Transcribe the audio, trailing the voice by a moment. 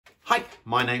Hi,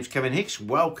 my name's Kevin Hicks.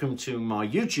 Welcome to my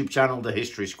YouTube channel, The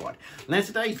History Squad. Now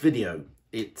today's video,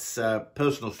 it's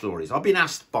personal stories. I've been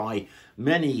asked by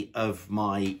many of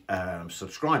my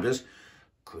subscribers,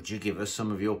 could you give us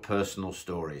some of your personal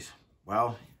stories?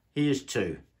 Well, here's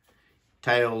two.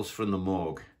 Tales from the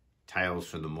morgue, tales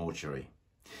from the mortuary.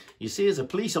 You see, as a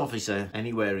police officer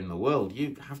anywhere in the world,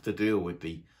 you have to deal with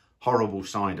the horrible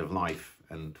side of life.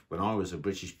 And when I was a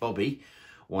British Bobby,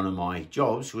 one of my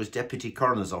jobs was deputy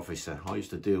coroner's officer. I used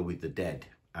to deal with the dead.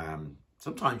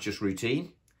 Sometimes just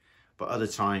routine, but other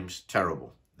times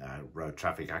terrible. Road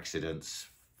traffic accidents,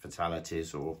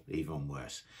 fatalities, or even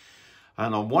worse.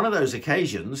 And on one of those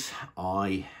occasions,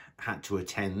 I had to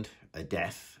attend a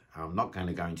death. I'm not going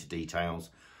to go into details,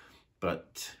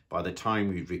 but by the time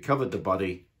we recovered the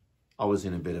body, I was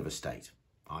in a bit of a state.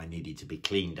 I needed to be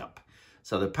cleaned up.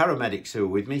 So the paramedics who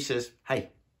were with me says,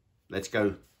 hey, let's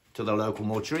go to the local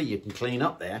mortuary. You can clean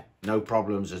up there, no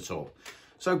problems at all.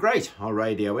 So great, I'll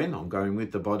radio in. I'm going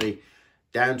with the body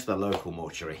down to the local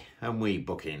mortuary and we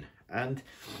book in. And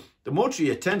the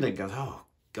mortuary attendant goes, oh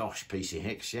gosh, PC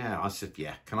Hicks, yeah. I said,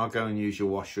 yeah, can I go and use your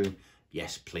washroom?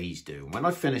 Yes, please do. When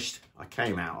I finished, I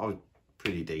came out. I was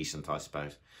pretty decent, I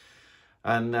suppose.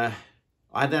 And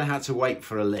I then had to wait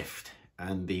for a lift.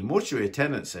 And the mortuary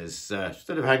attendant says,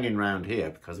 instead of hanging around here,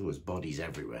 because there was bodies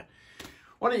everywhere,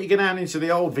 why don't you go down into the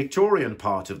old Victorian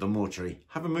part of the mortuary,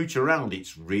 have a mooch around,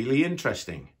 it's really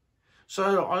interesting.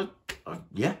 So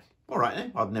yeah, all right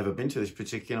then, I'd never been to this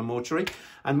particular mortuary.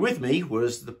 And with me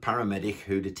was the paramedic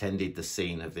who'd attended the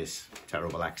scene of this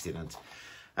terrible accident.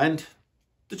 And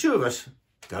the two of us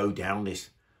go down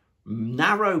this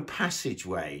narrow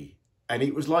passageway, and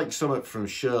it was like something from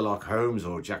Sherlock Holmes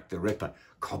or Jack the Ripper.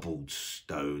 Cobbled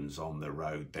stones on the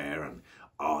road there and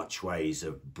archways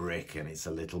of brick, and it's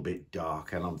a little bit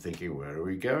dark, and I'm thinking, where are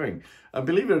we going? And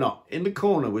believe it or not, in the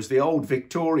corner was the old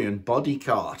Victorian body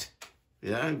cart,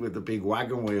 yeah, with the big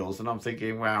wagon wheels, and I'm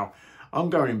thinking, wow,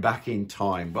 I'm going back in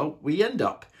time. Well, we end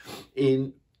up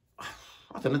in,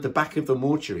 I don't know, the back of the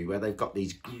mortuary where they've got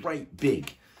these great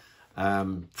big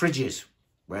fridges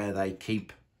where they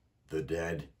keep the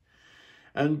dead.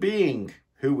 And being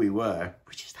who we were,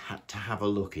 we just had to have a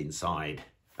look inside.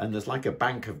 And there's like a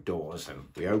bank of doors, and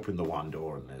we open the one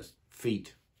door and there's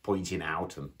feet pointing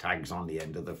out and tags on the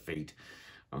end of the feet.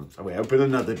 So we open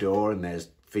another door and there's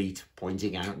feet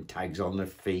pointing out and tags on the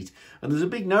feet. And there's a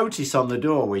big notice on the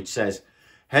door which says,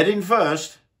 head in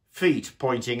first, feet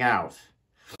pointing out.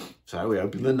 So we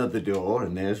open another door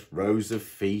and there's rows of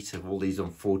feet of all these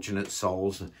unfortunate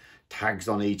souls and tags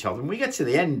on each other. And we get to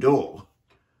the end door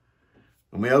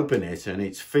and we open it and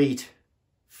it's feet,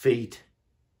 feet,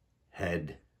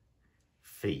 head,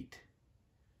 feet.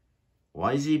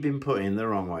 Why has he been put in the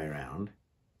wrong way around?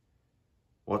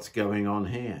 What's going on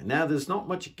here? Now, there's not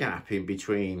much gap in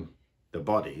between the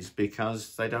bodies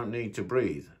because they don't need to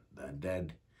breathe. They're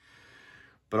dead.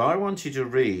 But I wanted to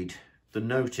read the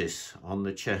notice on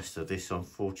the chest of this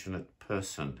unfortunate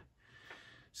person.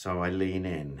 So I lean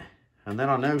in. And then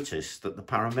I notice that the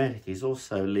paramedic is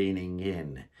also leaning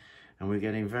in. And we're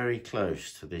getting very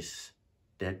close to this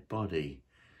dead body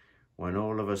when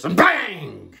all of a sudden,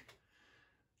 bang!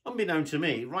 Unbeknown to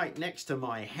me, right next to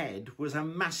my head was a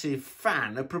massive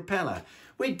fan, a propeller.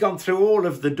 We'd gone through all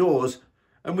of the doors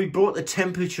and we brought the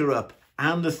temperature up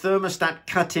and the thermostat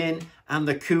cut in and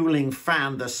the cooling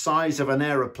fan, the size of an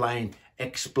aeroplane,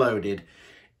 exploded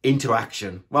into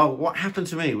action. Well, what happened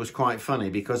to me was quite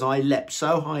funny because I leapt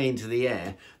so high into the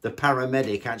air, the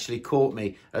paramedic actually caught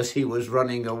me as he was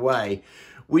running away.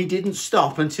 We didn't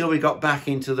stop until we got back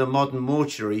into the modern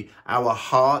mortuary. Our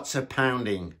hearts are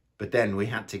pounding. But then we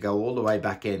had to go all the way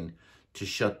back in to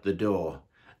shut the door.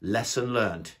 Lesson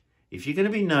learnt. If you're going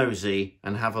to be nosy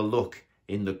and have a look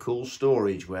in the cool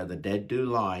storage where the dead do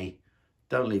lie,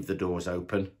 don't leave the doors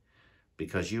open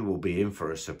because you will be in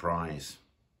for a surprise.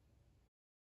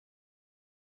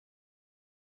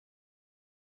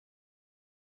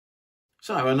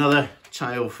 So another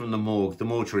tale from the morgue, the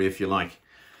mortuary if you like.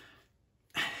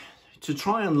 To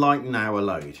try and lighten our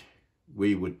load,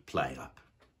 we would play up.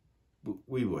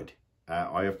 We would.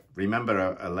 I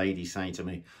remember a lady saying to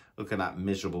me, look at that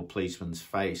miserable policeman's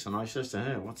face. And I said to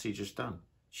her, what's he just done?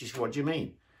 She said, what do you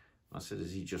mean? I said,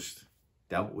 has he just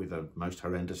dealt with a most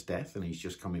horrendous death and he's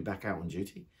just coming back out on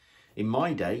duty? In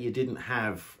my day, you didn't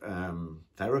have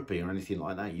therapy or anything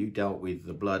like that. You dealt with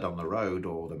the blood on the road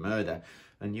or the murder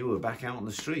and you were back out on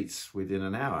the streets within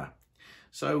an hour.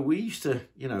 So we used to,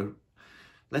 you know,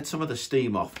 let some of the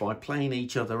steam off by playing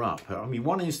each other up. I mean,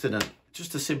 one incident,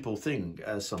 just a simple thing,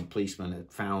 some policemen had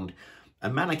found a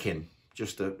mannequin,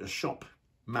 just a shop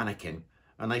mannequin,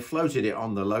 and they floated it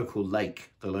on the local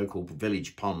lake, the local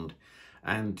village pond,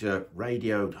 and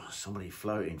radioed somebody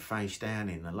floating face down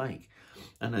in the lake.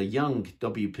 And a young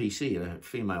WPC, a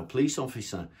female police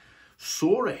officer,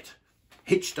 saw it,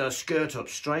 hitched her skirt up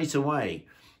straight away,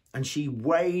 and she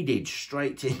waded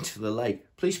straight into the lake.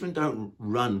 Policemen don't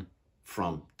run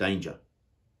from danger.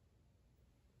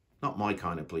 Not my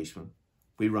kind of policeman.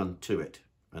 We run to it.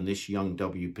 And this young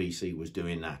WPC was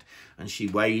doing that. And she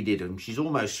waded, and she's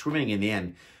almost swimming in the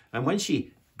end. And when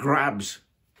she grabs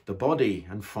the body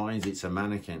and finds it's a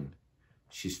mannequin,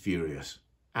 she's furious.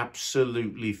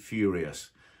 Absolutely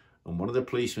furious. And one of the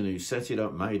policemen who set it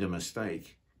up made a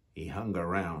mistake. He hung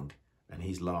around and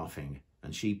he's laughing.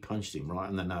 And she punched him right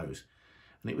in the nose.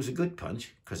 And it was a good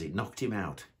punch because it knocked him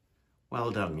out.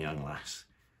 Well done, young lass.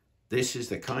 This is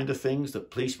the kind of things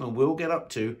that policemen will get up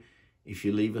to if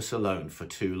you leave us alone for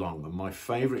too long. And my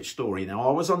favourite story, now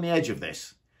I was on the edge of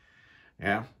this,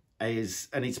 yeah,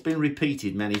 and it's been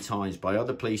repeated many times by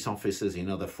other police officers in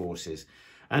other forces,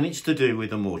 and it's to do with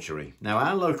the mortuary. Now,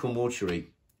 our local mortuary,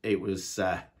 it was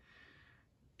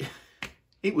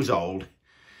old.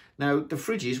 Now, the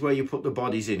fridges where you put the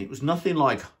bodies in, it was nothing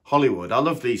like Hollywood. I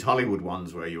love these Hollywood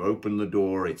ones where you open the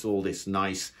door, it's all this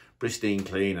nice, pristine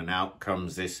clean, and out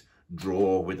comes this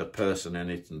drawer with a person in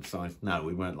it and so. No,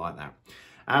 we weren't like that.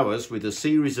 Ours with a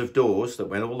series of doors that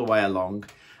went all the way along,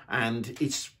 and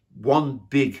it's one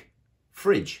big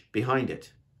fridge behind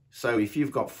it. So if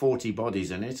you've got 40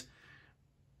 bodies in it,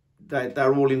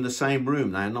 they're all in the same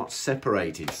room. They're not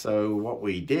separated. So what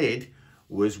we did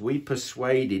was we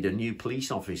persuaded a new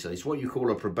police officer, it's what you call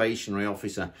a probationary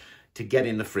officer, to get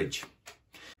in the fridge.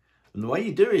 And the way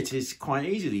you do it is quite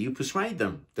easily. You persuade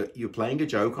them that you're playing a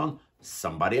joke on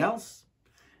somebody else.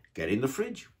 Get in the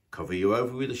fridge, cover you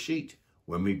over with a sheet.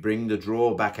 When we bring the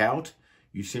drawer back out,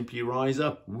 you simply rise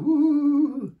up,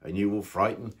 woo, and you will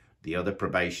frighten the other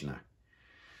probationer.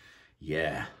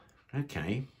 Yeah,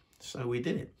 okay, so we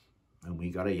did it. And we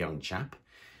got a young chap,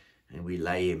 and we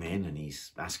lay him in, and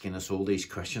he's asking us all these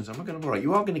questions. I'm going to, all right,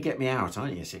 you are going to get me out,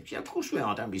 aren't you? I said, yeah, of course we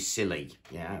are, don't be silly.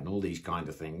 Yeah, and all these kind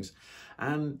of things.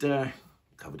 And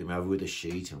covered him over with a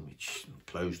sheet, and we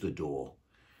closed the door.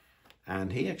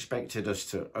 And he expected us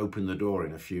to open the door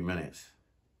in a few minutes,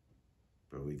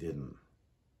 but we didn't.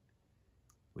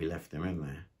 We left him in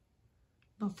there.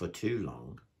 Not for too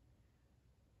long,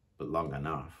 but long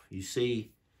enough. You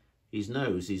see, his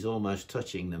nose is almost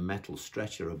touching the metal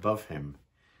stretcher above him,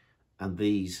 and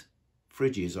these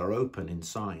fridges are open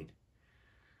inside.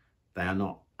 They are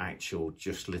not actual,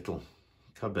 just little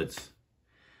cupboards.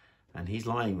 And he's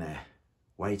lying there,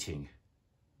 waiting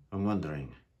and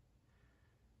wondering,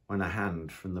 when a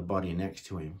hand from the body next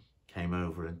to him came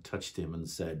over and touched him and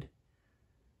said,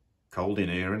 "Cold in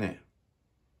here, innit?"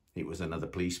 It was another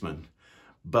policeman.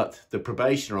 But the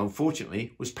probationer,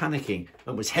 unfortunately, was panicking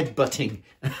and was headbutting.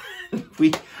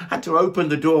 We had to open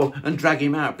the door and drag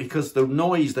him out because the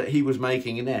noise that he was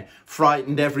making in there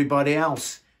frightened everybody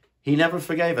else. He never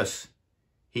forgave us.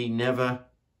 He never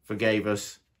forgave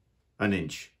us an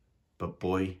inch. But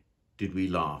boy, did we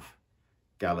laugh.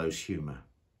 Gallows humour.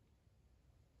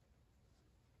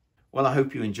 Well, I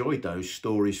hope you enjoyed those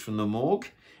stories from the morgue.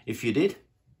 If you did,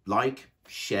 like,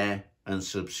 share and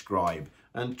subscribe.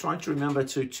 And try to remember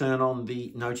to turn on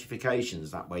the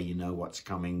notifications. That way you know what's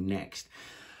coming next.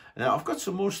 Now, I've got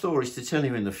some more stories to tell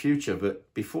you in the future.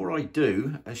 But before I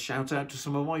do, a shout out to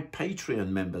some of my Patreon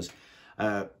members.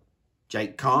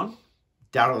 Jake Khan,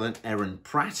 Daryl and Erin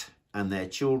Pratt, and their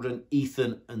children,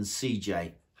 Ethan and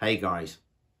CJ. Hey guys,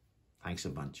 thanks a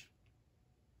bunch.